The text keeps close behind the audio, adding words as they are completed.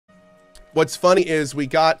What's funny is we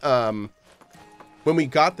got when we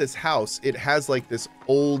got this house, it has like this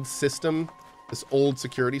old system, this old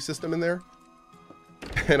security system in there.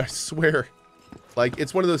 And I swear, like,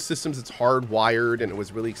 it's one of those systems that's hardwired and it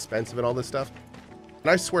was really expensive and all this stuff. And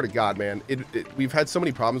I swear to God, man, we've had so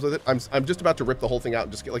many problems with it. I'm just about to rip the whole thing out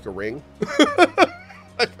and just get like a ring.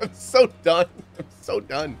 I'm so done. I'm so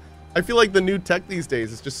done. I feel like the new tech these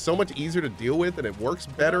days is just so much easier to deal with and it works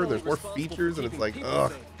better. There's more features and it's like,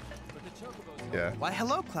 ugh. Yeah. Why,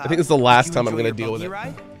 hello, Cloud. I think it's the last time I'm going to deal with it.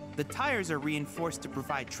 Ride? The tires are reinforced to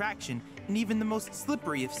provide traction in even the most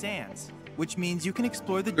slippery of sands, which means you can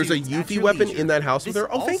explore the There's a dunes Yuffie weapon leisure. in that house with her?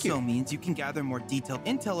 Oh, thank you. This also means you can gather more detailed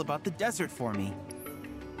intel about the desert for me.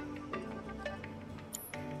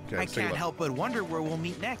 Okay, I can't help but wonder where we'll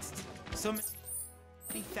meet next. So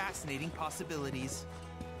many fascinating possibilities.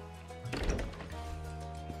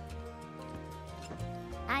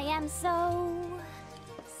 I am so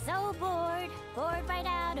bored right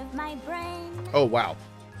out of my brain. Oh, wow.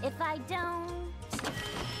 If I don't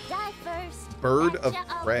die first, Bird of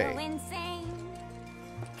I'll Prey. go insane.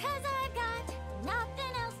 'Cause I got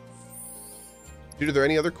nothing else. Dude, are there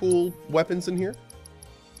any other cool weapons in here?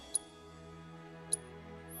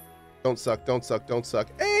 Don't suck, don't suck, don't suck.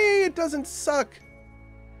 Hey, it doesn't suck.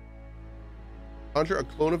 Conjure a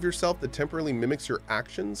clone of yourself that temporarily mimics your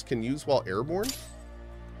actions, can use while airborne.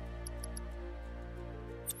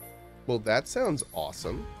 Well, that sounds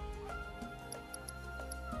awesome.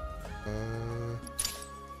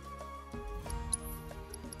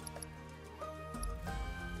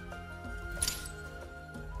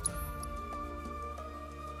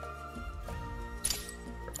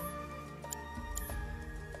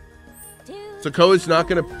 So Cohh is not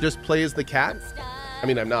going to just play as the cat? I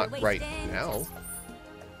mean, I'm not right now.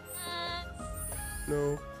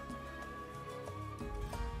 No.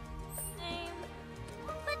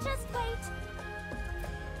 But just wait.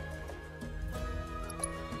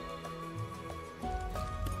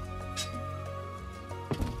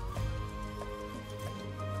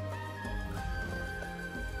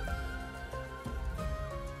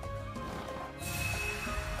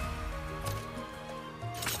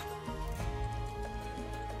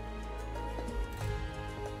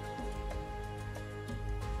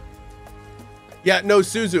 Yeah, no,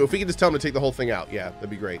 Suzu, if we could just tell him to take the whole thing out. Yeah, that'd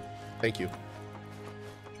be great. Thank you.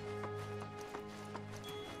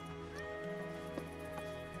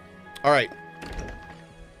 All right.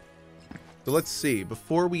 So let's see.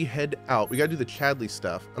 Before we head out, we got to do the Chadley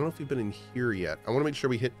stuff. I don't know if we've been in here yet. I want to make sure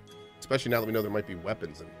we hit, especially now that we know there might be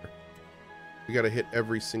weapons in here. We got to hit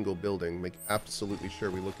every single building, make absolutely sure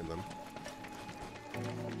we look in them.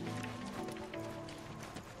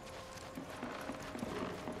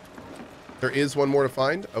 There is one more to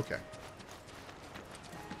find? Okay.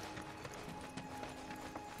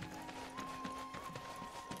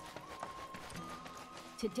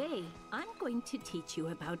 Today, I'm going to teach you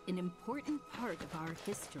about an important part of our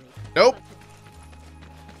history. Nope.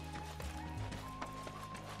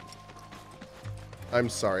 I'm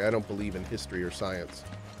sorry, I don't believe in history or science.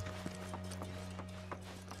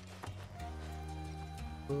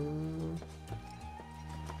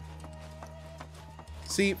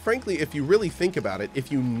 See, frankly, if you really think about it,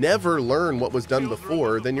 if you never learn what was done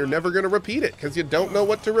before, then you're never going to repeat it because you don't know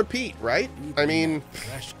what to repeat, right? I mean,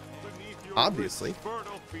 obviously.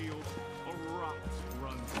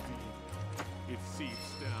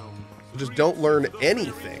 Just don't learn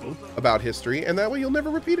anything about history, and that way you'll never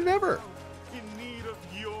repeat it ever.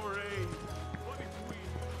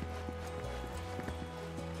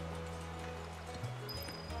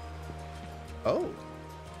 Oh.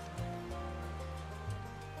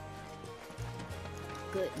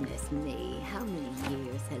 Goodness me, how many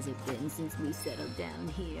years has it been since we settled down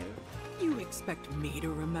here? You expect me to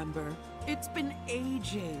remember? It's been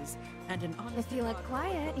ages, and an honest... If you like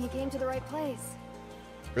quiet, you came to the right place.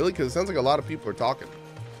 Really? Because it sounds like a lot of people are talking.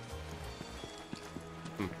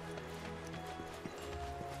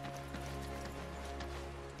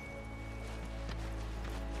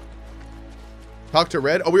 Talk to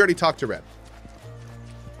Red? Oh, we already talked to Red.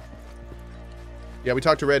 Yeah, we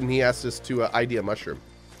talked to Red and he asked us to ID a mushroom.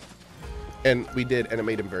 And we did, and it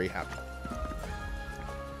made him very happy.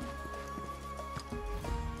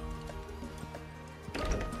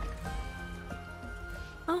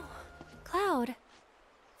 Oh, Cloud.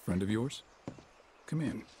 Friend of yours? Come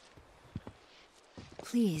in.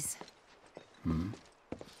 Please.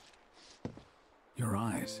 Your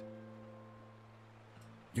eyes.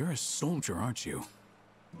 You're a soldier, aren't you?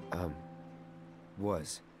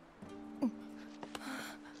 Was.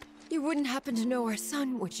 You wouldn't happen to know our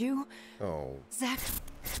son, would you? Oh. Zach.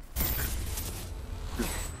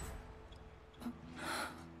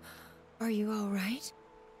 Are you all right?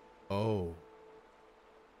 Oh.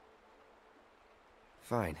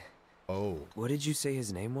 Fine. Oh. What did you say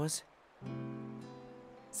his name was?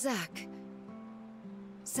 Zach.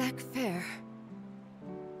 Zach Fair.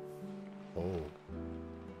 Oh.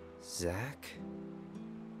 Zach?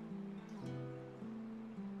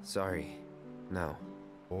 Sorry. No.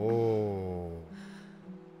 Oh.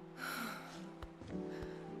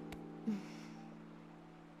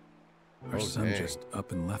 Our son dang. just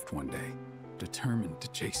up and left one day, determined to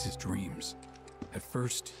chase his dreams. At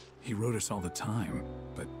first, he wrote us all the time,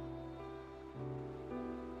 but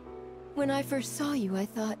When I first saw you, I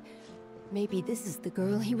thought maybe this is the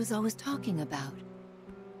girl he was always talking about.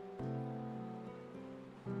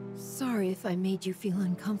 Sorry if I made you feel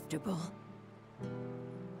uncomfortable.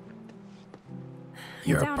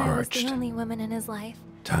 I doubt I was the only woman in his life.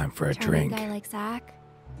 Time for a Charming drink. guy like Zach.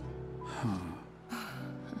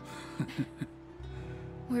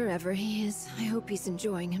 Wherever he is, I hope he's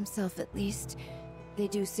enjoying himself at least. They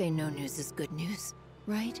do say no news is good news,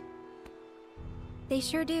 right? They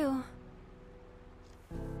sure do.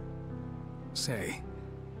 Say,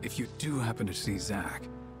 if you do happen to see Zach,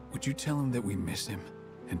 would you tell him that we miss him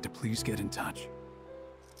and to please get in touch?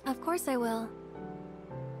 Of course I will.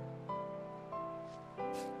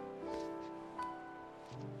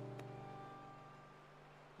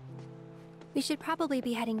 We should probably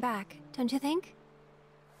be heading back, don't you think?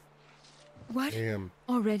 What? Damn.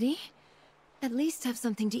 Already? At least have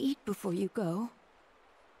something to eat before you go.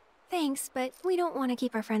 Thanks, but we don't want to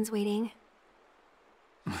keep our friends waiting.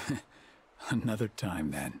 Another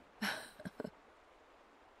time, then.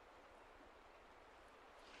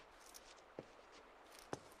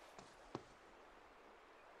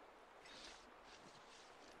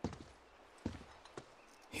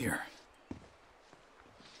 Here.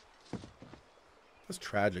 That's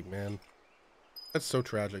tragic, man. That's so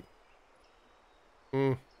tragic.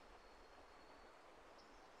 Hmm.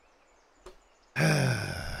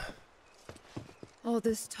 All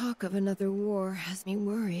this talk of another war has me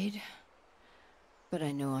worried. But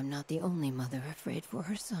I know I'm not the only mother afraid for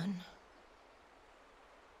her son.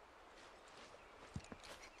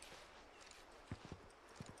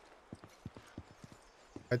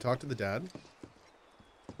 I talked to the dad.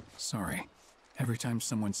 Sorry. Every time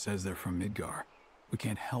someone says they're from Midgar, we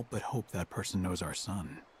can't help but hope that person knows our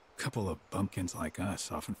son. Couple of bumpkins like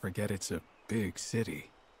us often forget it's a big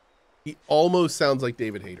city. He almost sounds like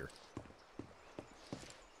David Hayter.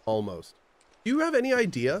 Almost. Do you have any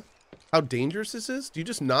idea how dangerous this is? Do you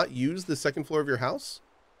just not use the second floor of your house?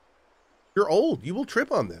 You're old. You will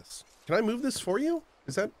trip on this. Can I move this for you?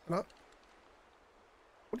 Is that not?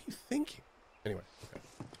 What are you thinking? Anyway, okay.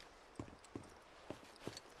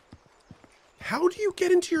 How do you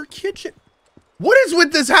get into your kitchen? What is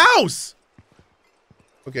with this house?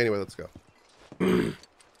 Okay, anyway, let's go. I'm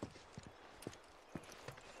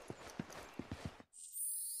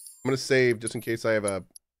gonna save just in case I have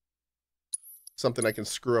something I can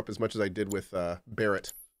screw up as much as I did with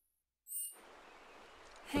Barrett.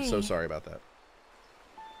 Hey, I'm so sorry about that.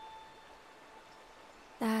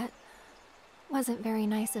 that wasn't very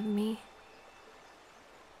nice of me.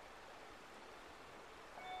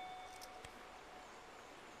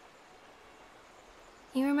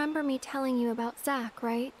 You remember me telling you about Zach,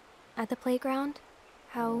 right? At the playground?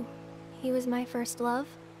 How he was my first love?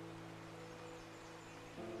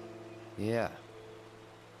 Yeah.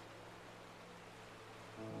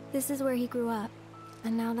 This is where he grew up,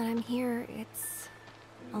 and now that I'm here, it's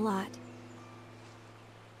a lot.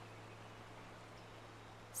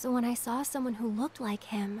 So when I saw someone who looked like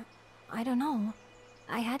him, I don't know,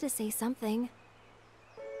 I had to say something.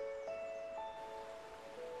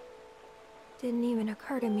 Didn't even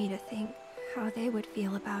occur to me to think how they would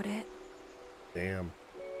feel about it. Damn.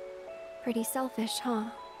 Pretty selfish,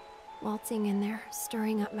 huh? Waltzing in there,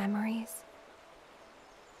 stirring up memories.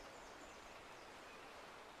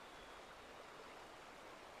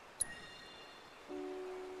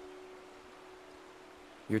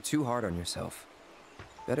 You're too hard on yourself.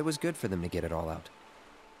 Bet it was good for them to get it all out.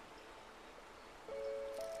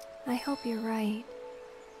 I hope you're right.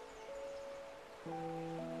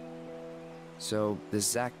 So, this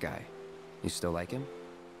Zach guy, you still like him?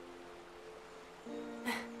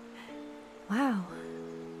 Wow.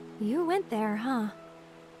 You went there, huh?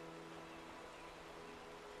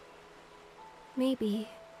 Maybe.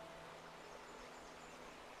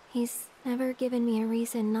 He's never given me a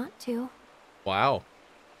reason not to. Wow.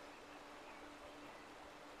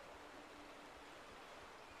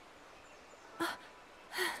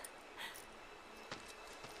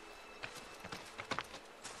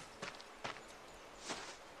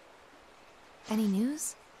 Any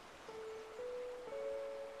news?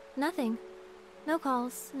 Nothing. No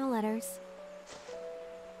calls, no letters.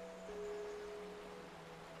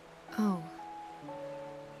 Oh,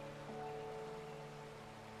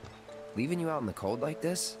 Leaving you out in the cold like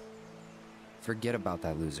this? Forget about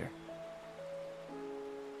that loser.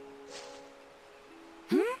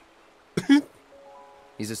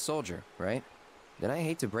 He's a soldier, right? Then I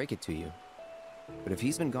hate to break it to you. But if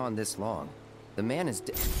he's been gone this long, the man is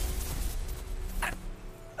dead.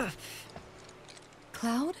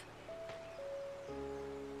 Cloud?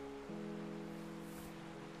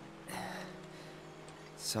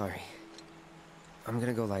 Sorry. I'm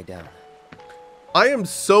gonna go lie down. I am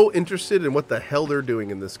so interested in what the hell they're doing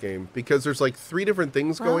in this game because there's like 3 different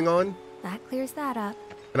things going on, That clears that up.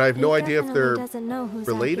 and I have no He idea if definitely they're doesn't know who Zack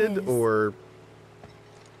related is. or.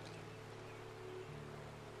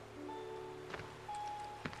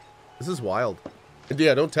 This is wild. And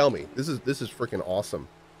yeah, don't tell me. This is freaking awesome.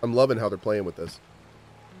 I'm loving how they're playing with this.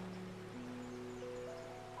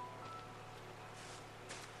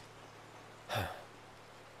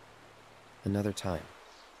 Another time.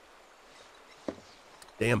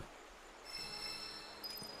 Damn.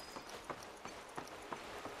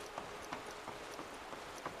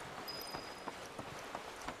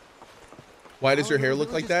 Why does your hair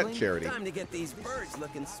look like that, Charity? Time to get these birds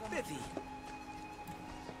looking spiffy.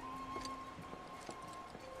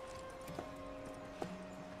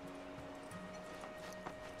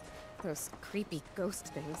 Those creepy ghost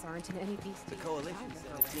things aren't in any beast. The coalition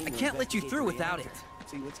sent a team I to can't let you investigate through the without it. reactor.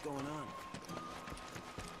 See what's going on.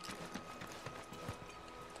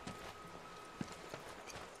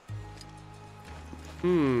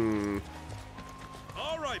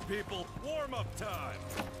 All right, people, warm up time.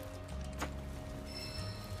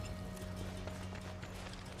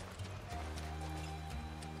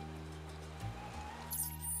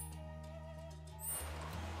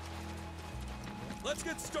 Let's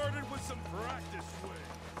get started with some practice swing.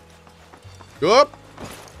 Go up.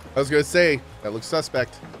 I was gonna say that looks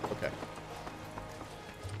suspect. Okay.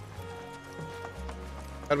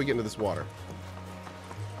 How do we get into this water?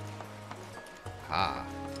 Ah.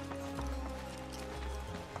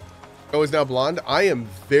 Oh, is now blonde? I am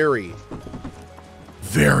very,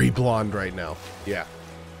 very blonde right now. Yeah.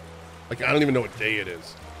 Like, I don't even know what day it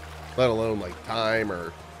is, let alone like time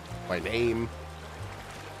or my name.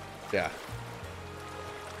 Yeah.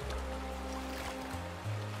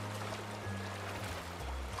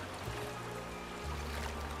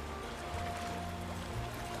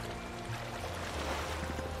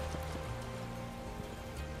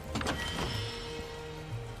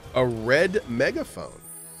 A red megaphone.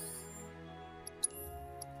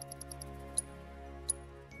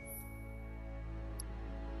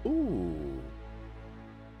 Ooh.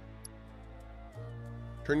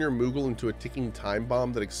 Turn your Moogle into a ticking time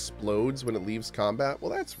bomb that explodes when it leaves combat.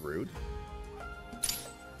 Well, that's rude.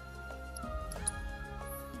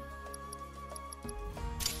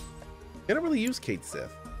 I don't really use Kate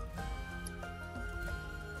Sith.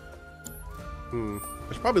 I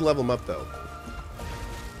should probably level him up, though.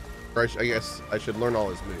 Or I guess I should learn all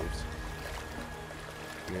his moves.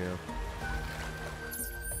 Yeah.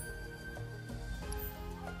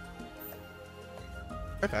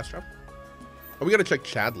 Can I fast travel? Oh, we gotta check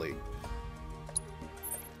Chadley.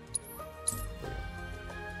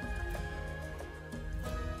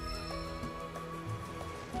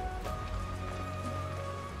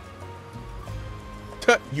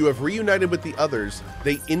 You have reunited with the others.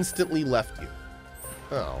 They instantly left you.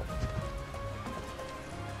 Oh.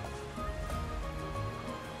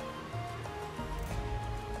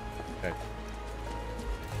 Okay.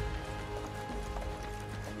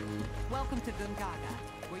 Welcome to Gungaga,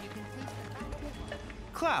 where you can taste the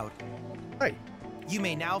Cloud, Hi. you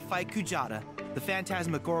may now fight Kujata, the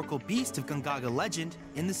phantasmagorical beast of Gungaga legend,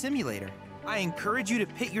 in the simulator. I encourage you to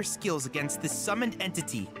pit your skills against this summoned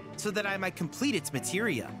entity so that I might complete its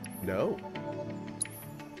materia. No.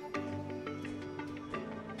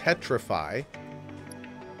 Petrify.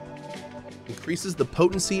 Increases the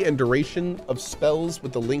potency and duration of spells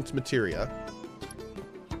with the linked materia.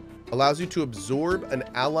 Allows you to absorb an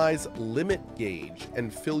ally's limit gauge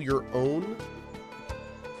and fill your own.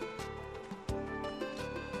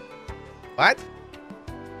 What?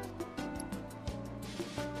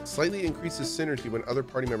 Slightly increases synergy when other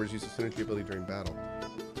party members use the synergy ability during battle.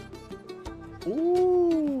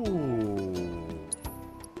 Ooh.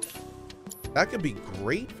 That could be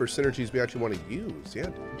great for synergies we actually want to use. Yeah,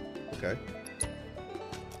 dude. Okay.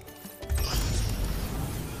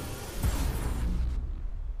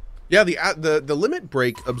 Yeah, the limit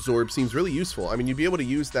break absorb seems really useful. I mean, you'd be able to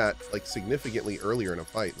use that like significantly earlier in a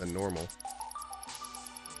fight than normal.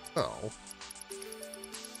 Oh.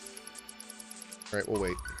 All right, we'll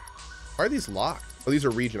wait. Why are these locked? Oh, these are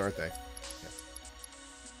region, aren't they? Yeah.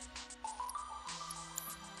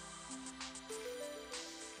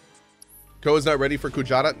 Cohh's not ready for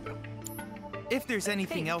Kujata? If there's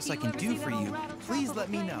anything else I can do for you, please let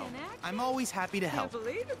me know. I'm always happy to help. I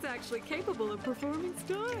believe it's actually capable of performing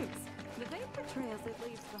stunts. The vapor trails it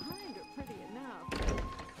leaves behind are pretty enough.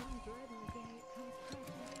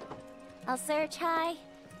 I'll search high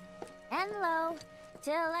and low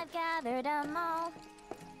till I've gathered 'em all.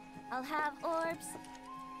 I'll have orbs.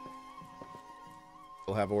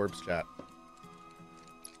 We'll have orbs, chat.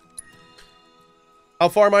 How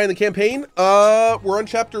far am I in the campaign? We're on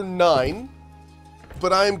chapter 9,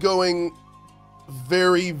 but I'm going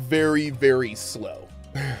very, very, very slow.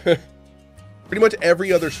 Pretty much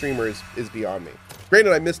every other streamer is beyond me.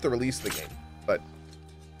 Granted, I missed the release of the game, but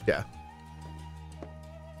yeah.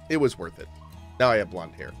 It was worth it. Now I have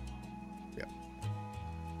blonde hair. Yeah.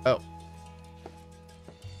 Oh.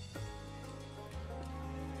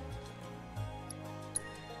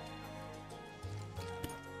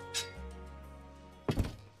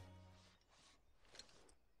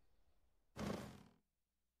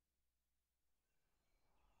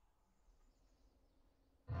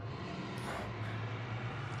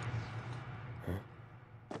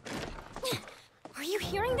 Are you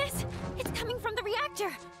hearing this? It's coming from the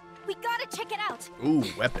reactor. We gotta check it out. Ooh,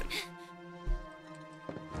 weapon.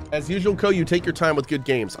 As usual, Cohh, you take your time with good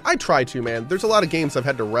games. I try to, man. There's a lot of games I've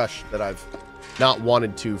had to rush that I've not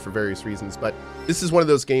wanted to for various reasons, but this is one of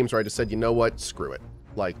those games where I just said, you know what? Screw it.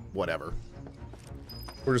 Like, whatever.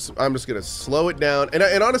 I'm just gonna slow it down. And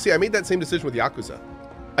honestly, I made that same decision with Yakuza.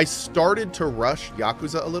 I started to rush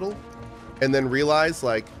Yakuza a little and then realized,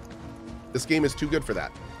 like, this game is too good for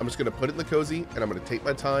that. I'm just gonna put it in the cozy and I'm gonna take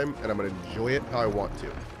my time and I'm gonna enjoy it how I want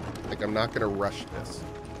to. Like, I'm not gonna rush this.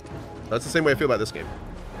 That's the same way I feel about this game.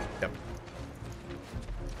 Yep.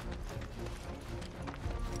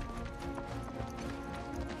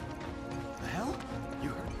 The hell? You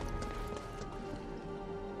heard?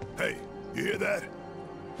 Hey, you hear that?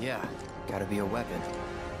 Yeah, gotta be a weapon.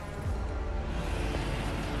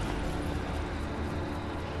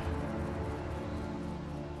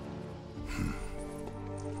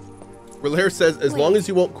 Relaire says, as long as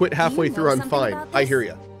you won't quit halfway you know through, I'm something fine. about I this? hear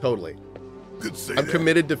you. Totally. Could say I'm that.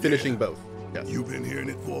 committed to finishing Yeah. both. Yes. You've been hearing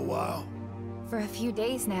it for a while. For a few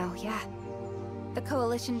days now, yeah. The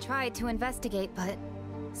Coalition tried to investigate, but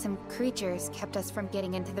some creatures kept us from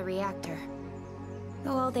getting into the reactor.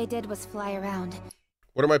 Though all they did was fly around.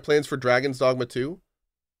 What are my plans for Dragon's Dogma 2?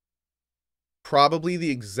 Probably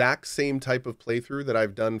the exact same type of playthrough that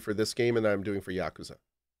I've done for this game and that I'm doing for Yakuza.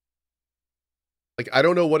 Like, I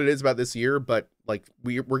don't know what it is about this year, but like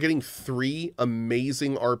we're getting 3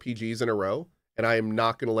 amazing RPGs in a row, and I am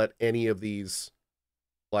not going to let any of these,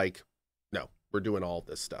 like, no, we're doing all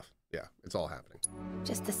this stuff. Yeah, it's all happening.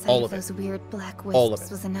 Just the sight All of of it. those weird black All of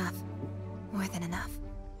wisps it. was enough. More than enough.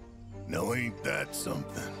 No, ain't that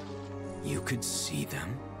something? You could see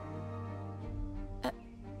them?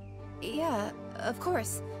 Yeah, of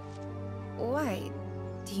course. Why?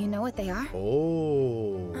 Do you know what they are?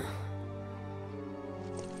 Oh.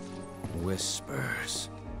 Whispers.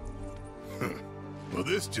 Well,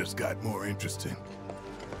 this just got more interesting.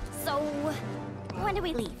 So, when do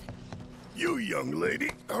we leave? You, young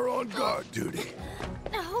lady, are on guard duty.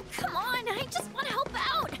 No, come on. I just want to help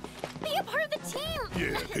out. Be a part of the team.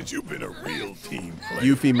 Yeah, because you've been a real team player.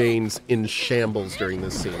 Yuffie main's in shambles during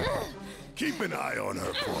this scene. Keep an eye on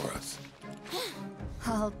her for us.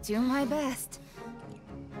 I'll do my best.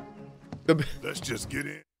 Let's just get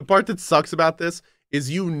in. The part that sucks about this is,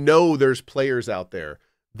 you know, there's players out there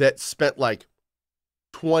that spent like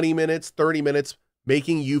 20 minutes, 30 minutes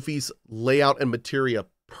making Yuffie's layout and materia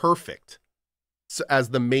perfect as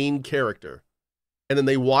the main character. And then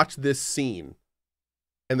they watch this scene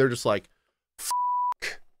and they're just like,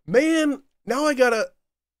 man, now I gotta,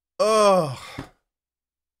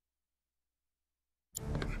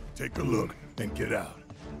 Take a look and get out.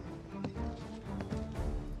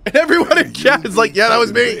 And everyone in chat is like, yeah, that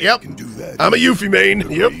was me. Yep. Can do that. I'm a Yuffie main.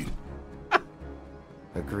 Yep.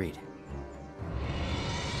 Agreed.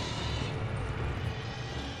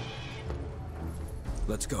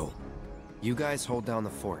 Let's go. You guys hold down the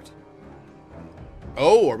fort.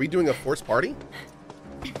 Oh, are we doing a forced party?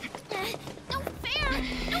 No fair!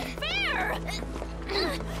 No fair!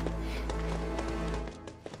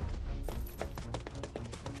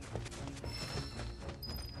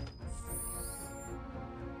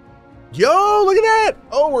 Yo, look at that!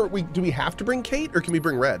 Oh, do we have to bring Kate, or can we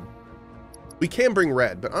bring Red? We can bring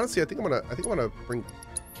Red, but honestly, I think I'm gonna bring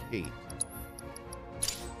Kate.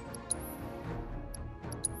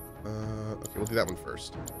 Okay, we'll do that one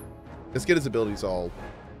first. Let's get his abilities all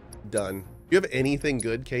done. Do you have anything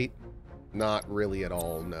good, Kate? Not really at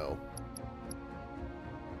all, no.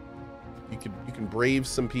 You can brave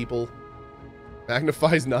some people.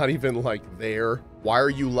 Magnify's not even like there. Why are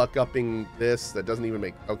you luck upping this? That doesn't even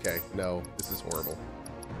make... Okay, no, this is horrible.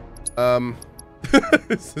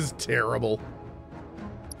 This is terrible.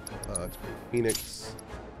 Let's put Phoenix.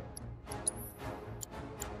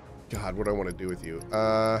 God, what do I want to do with you?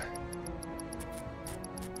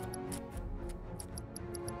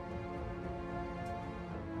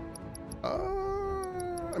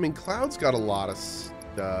 I mean, Cloud's got a lot of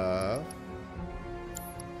stuff.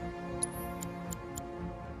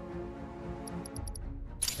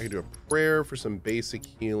 I can do a prayer for some basic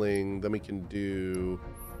healing. Then we can do...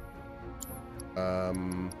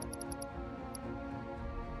 we'll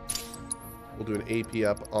do an AP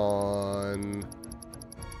up on...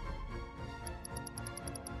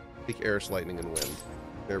 Take Air's Lightning and Wind.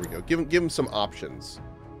 There we go. Give him some options.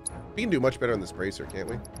 We can do much better on this bracer, can't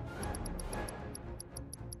we?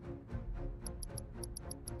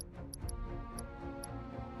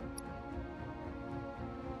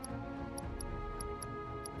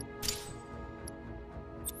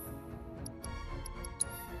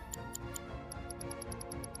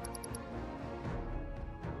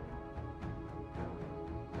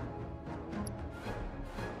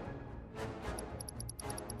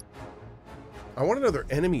 I want another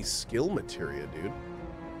enemy skill materia, dude.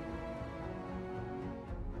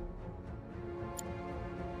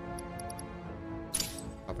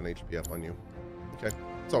 Pop an HP up on you. Okay,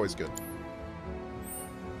 it's always good.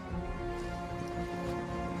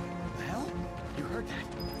 The hell? You heard that,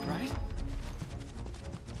 right?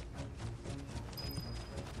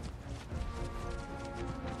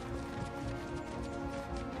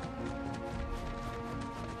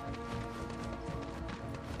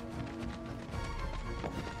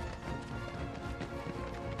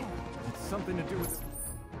 Something to do with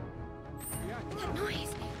That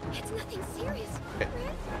noise. It's nothing serious, right?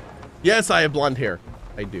 Yes, I have blonde hair.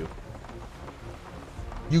 I do.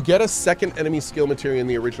 You get a second enemy skill materia in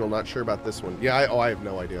the original. Not sure about this one. Yeah, I have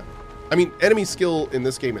no idea. I mean, enemy skill in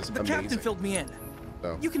this game is amazing. The captain filled me in.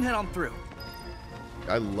 So, you can head on through.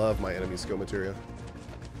 I love my enemy skill materia.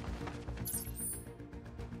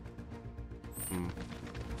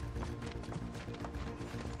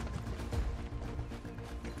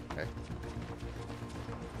 Okay.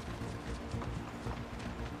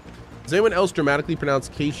 Does anyone else dramatically pronounce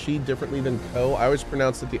K-She differently than Cohh? I always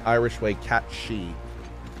pronounce it the Irish way, Cat-She.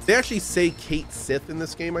 They actually say Kate Sith in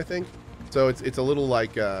this game, I think. So it's a little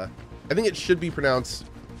like, I think it should be pronounced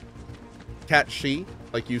Cat-She,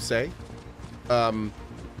 like you say. But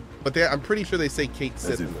I'm pretty sure they say Kate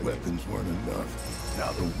Sith. As if weapons weren't enough.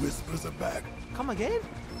 Now the whispers are back. Come again?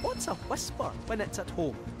 What's a whisper when it's at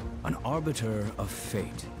home? An arbiter of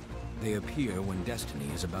fate. They appear when destiny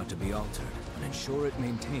is about to be altered and ensure it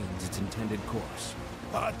maintains its intended course.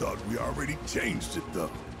 I thought we already changed it, though.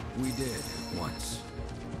 We did, once.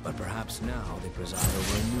 But perhaps now they preside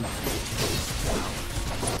over a new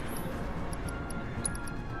fate.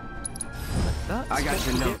 I got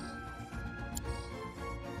your note.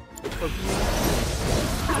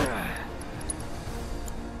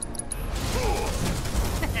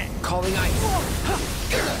 Calling ice.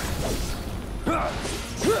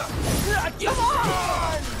 Come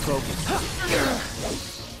on! Focus.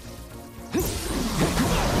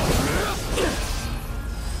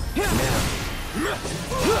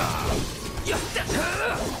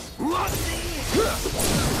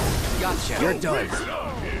 Gotcha. You're done.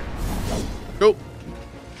 Go.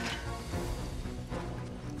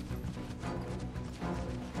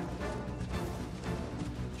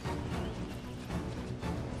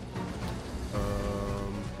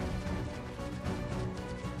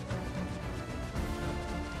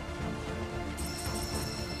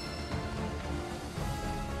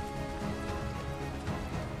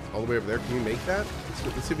 All the way over there. Can we make that?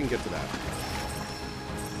 Let's see if we can get to that.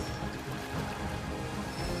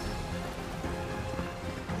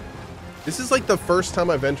 This is like the first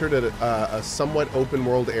time I've entered a somewhat open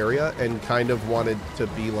world area and kind of wanted to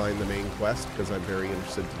beeline the main quest because I'm very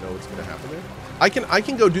interested to know what's going to happen there. I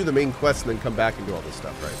can go do the main quest and then come back and do all this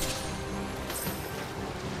stuff, right?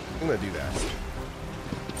 I'm going to do that.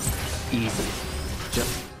 Easy.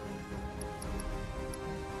 Just...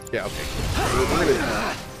 Yeah, okay. We're going to...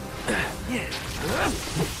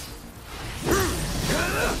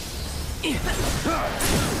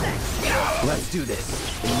 Let's do this.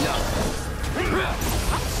 Enough.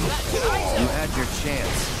 You had your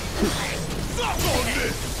chance.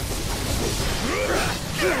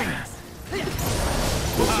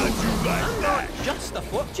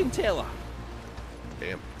 fortune teller.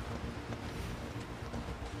 Damn.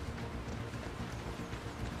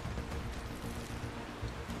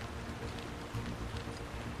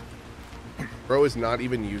 Bro is not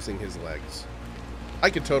even using his legs. I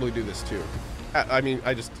could totally do this too. I mean,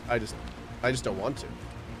 I just don't want to.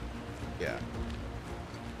 Yeah.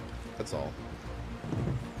 That's all.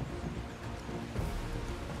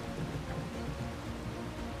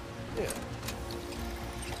 Yeah.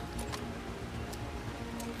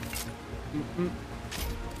 Mm-hmm.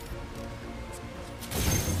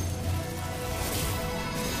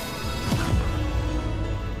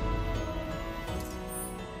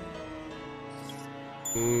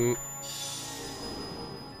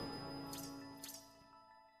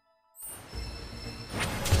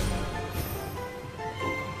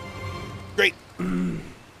 Great.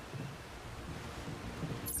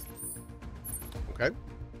 Okay.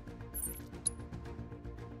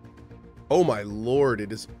 Oh my lord,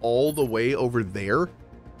 it is all the way over there?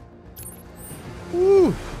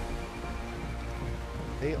 Woo.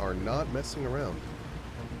 They are not messing around.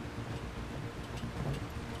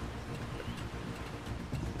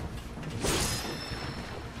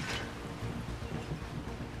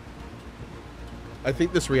 I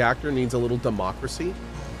think this reactor needs a little democracy.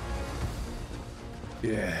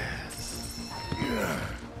 Yes. Yeah.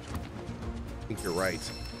 I think you're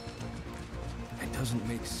right. It doesn't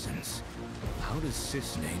make sense. How does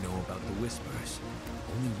Cisne know about the Whispers?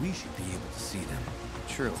 Only we should be able to see them.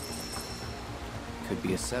 True. Could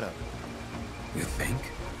be a setup. You think?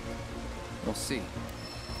 We'll see.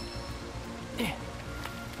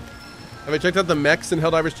 Have I checked out the mechs in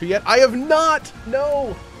Helldivers 2 yet? I have not!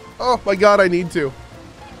 No! Oh my god, I need to.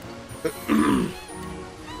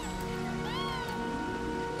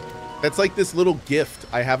 That's like this little gift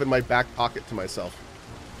I have in my back pocket to myself.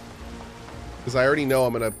 Because I already know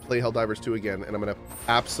I'm going to play Helldivers 2 again, and I'm going to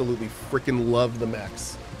absolutely freaking love the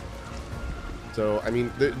mechs. So, I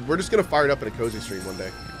mean, we're just going to fire it up in a cozy stream one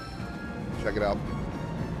day. Check it out.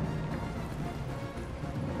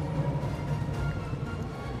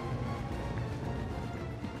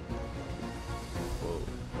 Whoa.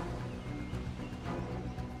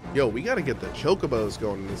 Yo, we got to get the chocobos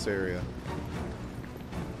going in this area.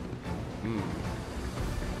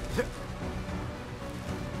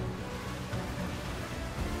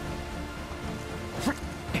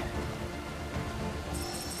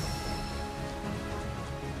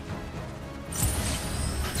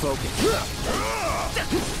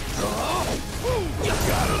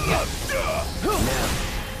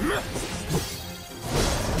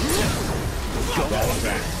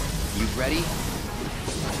 You ready?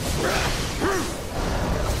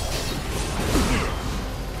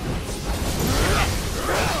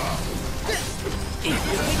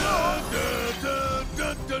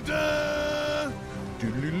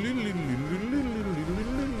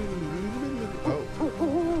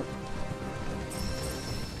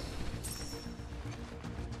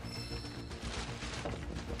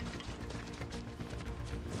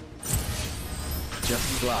 Just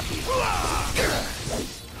sloppy.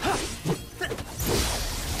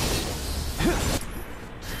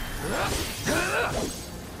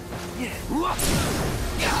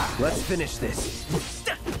 Let's finish this.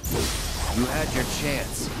 You had your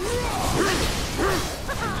chance.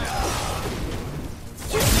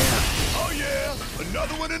 Oh yeah,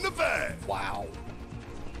 another one in the bag. Wow.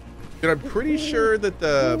 Dude, I'm pretty sure that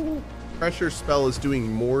the pressure spell is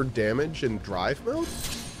doing more damage in drive mode.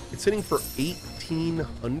 It's hitting for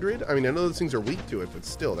 1800. I mean, I know those things are weak to it, but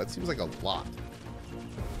still, that seems like a lot.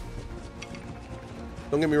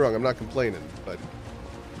 Don't get me wrong, I'm not complaining, but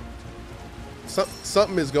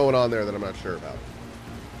something is going on there that I'm not sure about.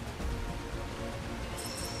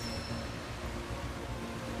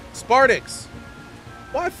 Spartix!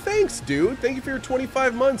 Why, thanks, dude. Thank you for your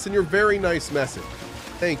 25 months and your very nice message.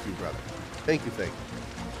 Thank you, brother. Thank you, thank you.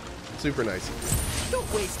 Super nice.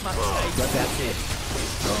 Don't waste my time. But that's it.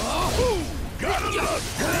 Got enough.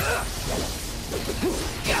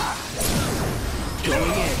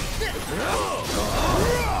 Going in.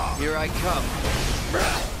 Here I come. All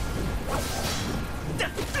right.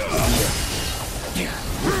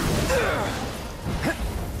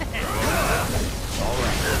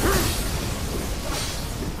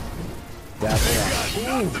 That's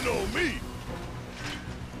me.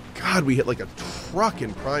 God, we hit like a truck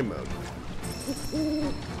in Prime mode.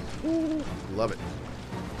 Love it.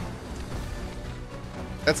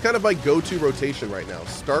 That's kind of my go-to rotation right now.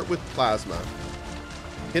 Start with Plasma,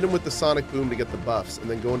 hit him with the Sonic Boom to get the buffs, and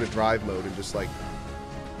then go into Drive mode and just like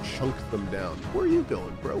chunk them down. Where are you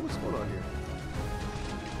going, bro? What's going on here?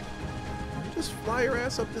 Did you just fly your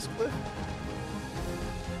ass up this cliff?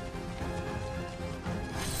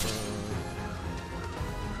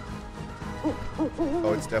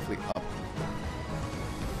 Oh, it's definitely